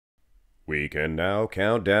We can now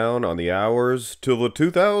count down on the hours till the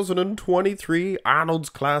 2023 Arnold's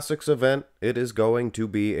Classics event. It is going to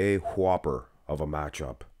be a whopper of a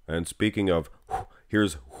matchup. And speaking of,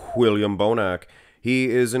 here's William Bonac. He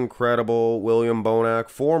is incredible. William Bonac,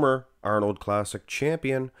 former Arnold Classic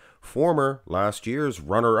champion, former last year's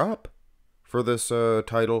runner-up for this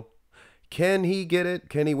title. Can he get it?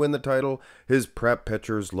 Can he win the title? His prep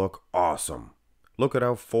pictures look awesome. Look at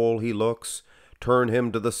how full he looks. Turn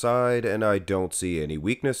him to the side, and I don't see any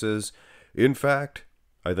weaknesses. In fact,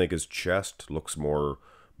 I think his chest looks more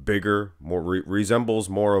bigger, more resembles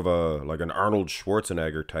more of a like an Arnold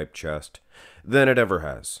Schwarzenegger type chest than it ever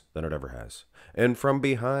has. And from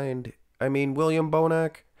behind, I mean, William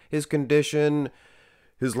Bonac, his condition,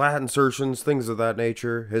 his lat insertions, things of that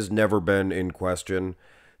nature, has never been in question.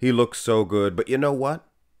 He looks so good, but you know what?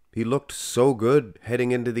 He looked so good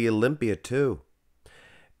heading into the Olympia too.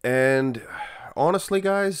 And honestly,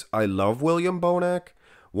 guys, I love William Bonac.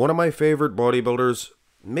 One of my favorite bodybuilders,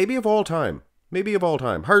 maybe of all time.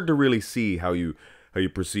 Hard to really see how you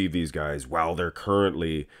perceive these guys while they're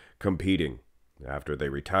currently competing. After they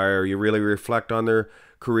retire, you really reflect on their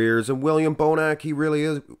careers, and William Bonac, he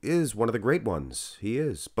really is one of the great ones. He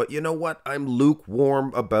is. But you know what? I'm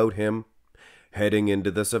lukewarm about him heading into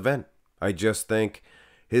this event. I just think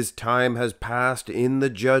his time has passed in the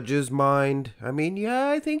judge's mind. I mean, yeah,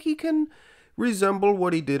 I think he can resemble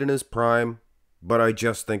what he did in his prime, but I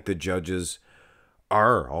just think the judges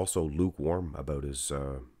are also lukewarm about his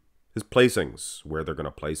placings, where they're going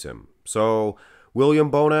to place him. So,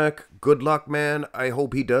 William Bonac, good luck, man. I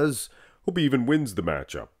hope he does. Hope he even wins the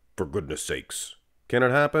matchup, for goodness sakes. Can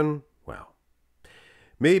it happen? Well,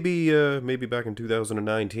 maybe back in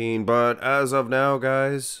 2019, but as of now,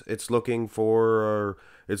 guys, it's looking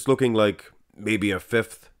like maybe a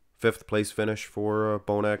fifth place finish for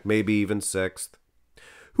Bonac, maybe even sixth.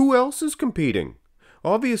 Who else is competing?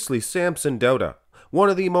 Obviously, Samson Dauda, one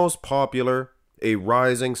of the most popular, a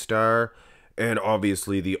rising star, and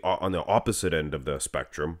obviously on the opposite end of the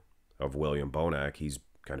spectrum of William Bonac. He's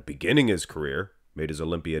kind of beginning his career, made his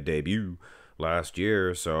Olympia debut last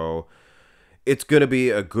year, so it's going to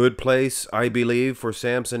be a good place, I believe, for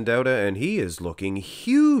Samson Dauda, and he is looking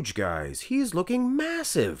huge, guys. He's looking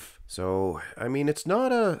massive. So, I mean, it's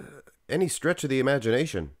not any stretch of the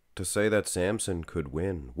imagination to say that Samson could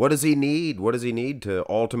win. What does he need? What does he need to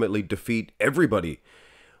ultimately defeat everybody?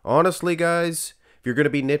 Honestly, guys, if you're going to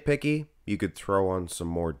be nitpicky, you could throw on some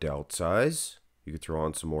more delt size. You could throw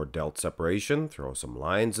on some more delt separation, throw some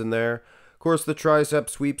lines in there. Of course, the tricep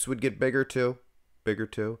sweeps would get bigger too.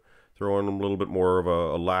 Throw in a little bit more of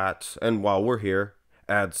a lat. And while we're here,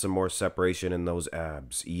 add some more separation in those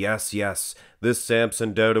abs. Yes, this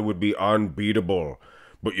Samson Dauda would be unbeatable.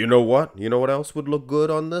 But you know what? You know what else would look good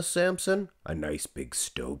on this Samson? A nice big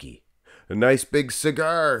stogie. A nice big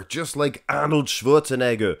cigar, just like Arnold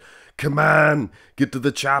Schwarzenegger. Come on, get to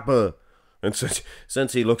the chopper. And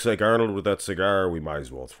since he looks like Arnold with that cigar, we might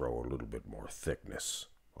as well throw a little bit more thickness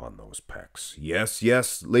on those pecs.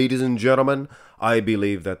 Yes, ladies and gentlemen, I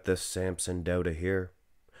believe that this Samson Dauda here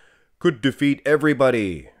could defeat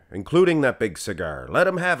everybody, including that big cigar. Let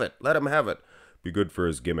him have it. Be good for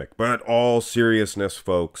his gimmick. But all seriousness,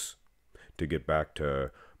 folks, to get back to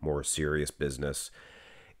more serious business,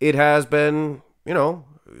 it has been,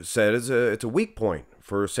 said it's a weak point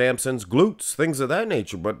for Samson's glutes, things of that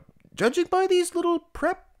nature. But judging by these little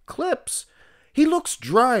prep clips, he looks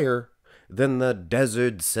drier than the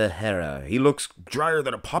desert Sahara. He looks drier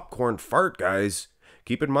than a popcorn fart, guys.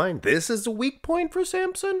 Keep in mind, this is a weak point for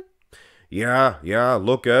Samson. Yeah,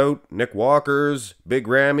 look out. Nick Walker's, Big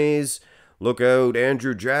Ramy's, look out,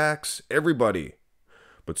 Andrew Jack's, everybody.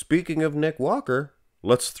 But speaking of Nick Walker,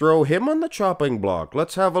 let's throw him on the chopping block.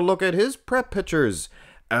 Let's have a look at his prep pictures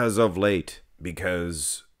as of late.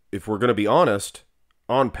 Because if we're going to be honest,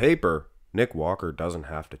 on paper, Nick Walker doesn't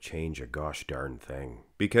have to change a gosh darn thing.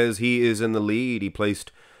 Because he is in the lead. He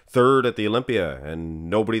placed third at the Olympia, and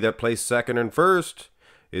nobody that placed second and first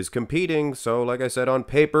is competing. So like I said, on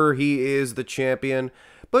paper, he is the champion.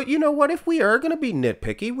 But you know what? If we are going to be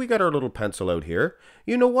nitpicky, we got our little pencil out here.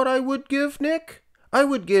 You know what I would give Nick? I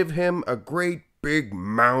would give him a great big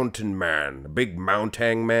mountain man. A big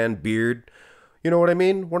mountain man beard. You know what I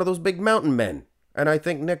mean? One of those big mountain men. And I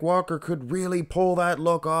think Nick Walker could really pull that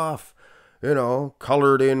look off.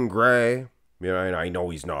 Colored in gray. And I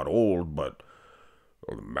know he's not old, but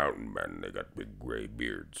the mountain men, they got big gray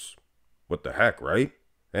beards. What the heck, right?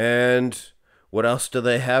 And what else do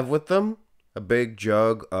they have with them? A big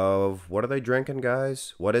jug of, what are they drinking,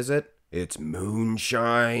 guys? What is it? It's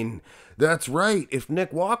moonshine. That's right. If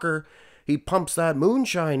Nick Walker, he pumps that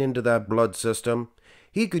moonshine into that blood system,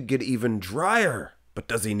 he could get even drier. But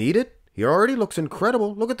does he need it? He already looks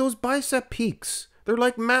incredible. Look at those bicep peaks. They're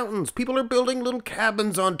like mountains. People are building little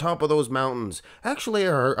cabins on top of those mountains. Actually,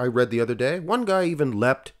 I read the other day, one guy even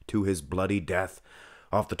leapt to his bloody death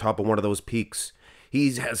off the top of one of those peaks.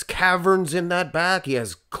 He has caverns in that back. He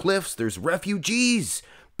has cliffs. There's refugees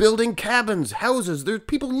building cabins, houses. There's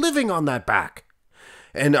people living on that back.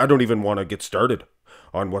 And I don't even want to get started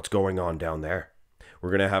on what's going on down there.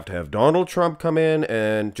 We're going to have Donald Trump come in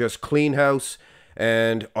and just clean house.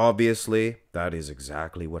 And obviously, that is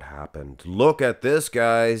exactly what happened. Look at this,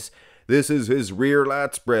 guys. This is his rear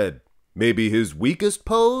lat spread. Maybe his weakest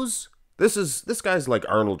pose? This guy's like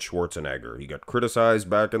Arnold Schwarzenegger. He got criticized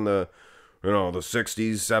back in the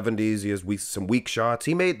 60s, 70s. He has some weak shots.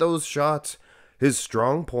 He made those shots his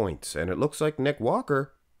strong points. And it looks like Nick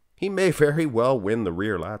Walker, he may very well win the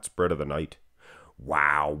rear lat spread of the night.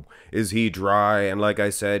 Wow, is he dry? And like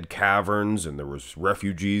I said, caverns, and there was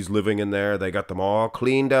refugees living in there. They got them all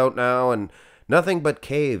cleaned out now, and nothing but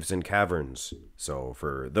caves and caverns. So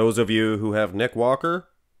for those of you who have Nick Walker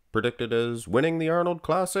predicted as winning the Arnold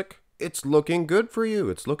Classic, it's looking good for you.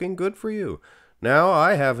 It's looking good for you. Now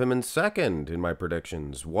I have him in second in my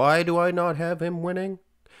predictions. Why do I not have him winning?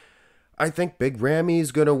 I think Big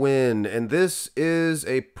Ramy's going to win, and this is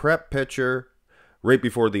a prep picture right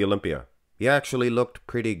before the Olympia. He actually looked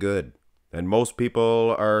pretty good. And most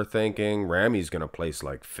people are thinking Ramy's going to place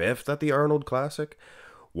like 5th at the Arnold Classic.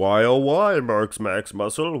 Why, oh why, Mark's Max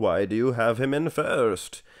Muscle? Why do you have him in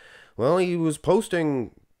first? Well, he was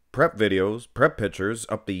posting prep videos, prep pictures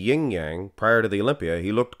up the yin-yang prior to the Olympia.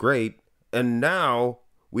 He looked great. And now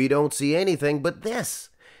we don't see anything but this.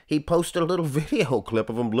 He posted a little video clip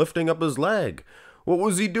of him lifting up his leg. What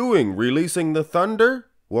was he doing? Releasing the thunder?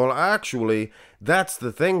 Well, actually, that's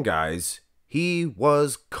the thing, guys. He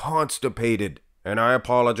was constipated, and I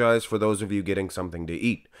apologize for those of you getting something to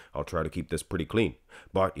eat. I'll try to keep this pretty clean,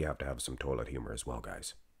 but you have to have some toilet humor as well,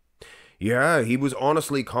 guys. Yeah, he was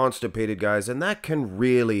honestly constipated, guys, and that can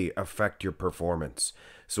really affect your performance.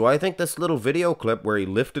 So I think this little video clip where he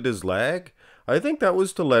lifted his leg, I think that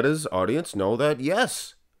was to let his audience know that,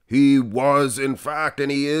 yes, he was, in fact,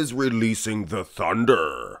 and he is releasing the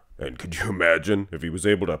thunder. And could you imagine if he was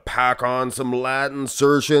able to pack on some lat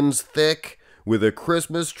insertions thick with a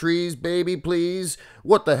Christmas trees, baby, please?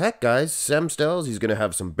 What the heck, guys? Semstells, he's going to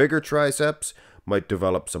have some bigger triceps, might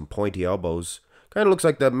develop some pointy elbows. Kind of looks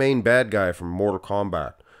like that main bad guy from Mortal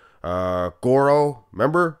Kombat. Goro,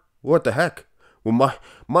 remember? What the heck? Well,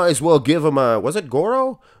 might as well give him a, was it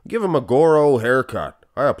Goro? Give him a Goro haircut.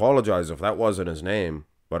 I apologize if that wasn't his name,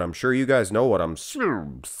 but I'm sure you guys know what I'm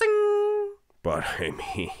saying. But, I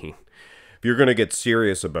mean, if you're going to get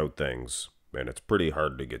serious about things, man, it's pretty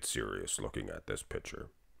hard to get serious looking at this picture.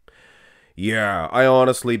 Yeah, I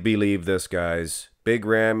honestly believe this, guys. Big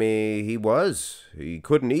Ramy, he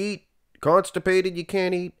couldn't eat. Constipated, you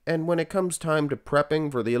can't eat. And when it comes time to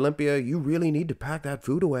prepping for the Olympia, you really need to pack that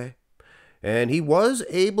food away. And he was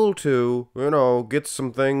able to, get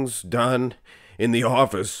some things done in the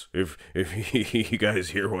office, if you guys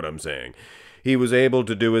hear what I'm saying. He was able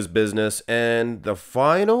to do his business, and the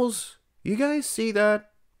finals, you guys see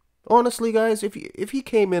that? Honestly, guys, if he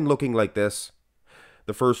came in looking like this,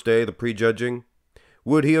 the first day, the prejudging,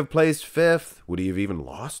 would he have placed 5th? Would he have even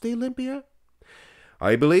lost the Olympia?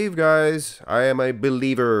 I believe, guys, I am a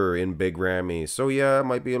believer in Big Ramy. So yeah, it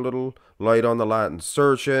might be a little light on the lat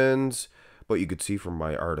insertions, but you could see from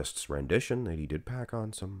my artist's rendition that he did pack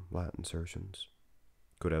on some lat insertions.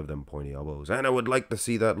 Could have them pointy elbows. And I would like to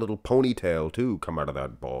see that little ponytail, too, come out of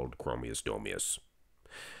that bald Chromius Domius.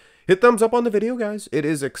 Hit thumbs up on the video, guys. It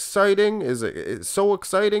is exciting. It's so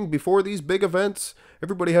exciting before these big events.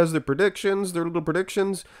 Everybody has their predictions, their little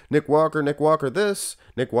predictions. Nick Walker this,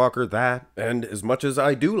 Nick Walker that. And as much as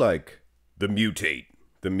I do like the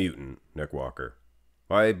mutant Nick Walker,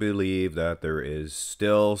 I believe that there is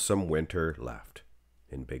still some winter left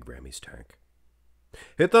in Big Ramy's tank.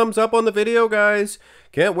 Hit thumbs up on the video, guys.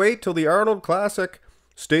 Can't wait till the Arnold Classic.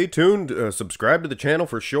 Stay tuned. Subscribe to the channel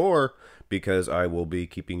for sure, because I will be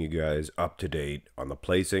keeping you guys up to date on the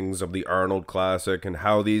placings of the Arnold Classic and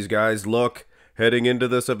how these guys look heading into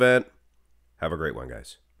this event. Have a great one,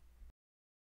 guys.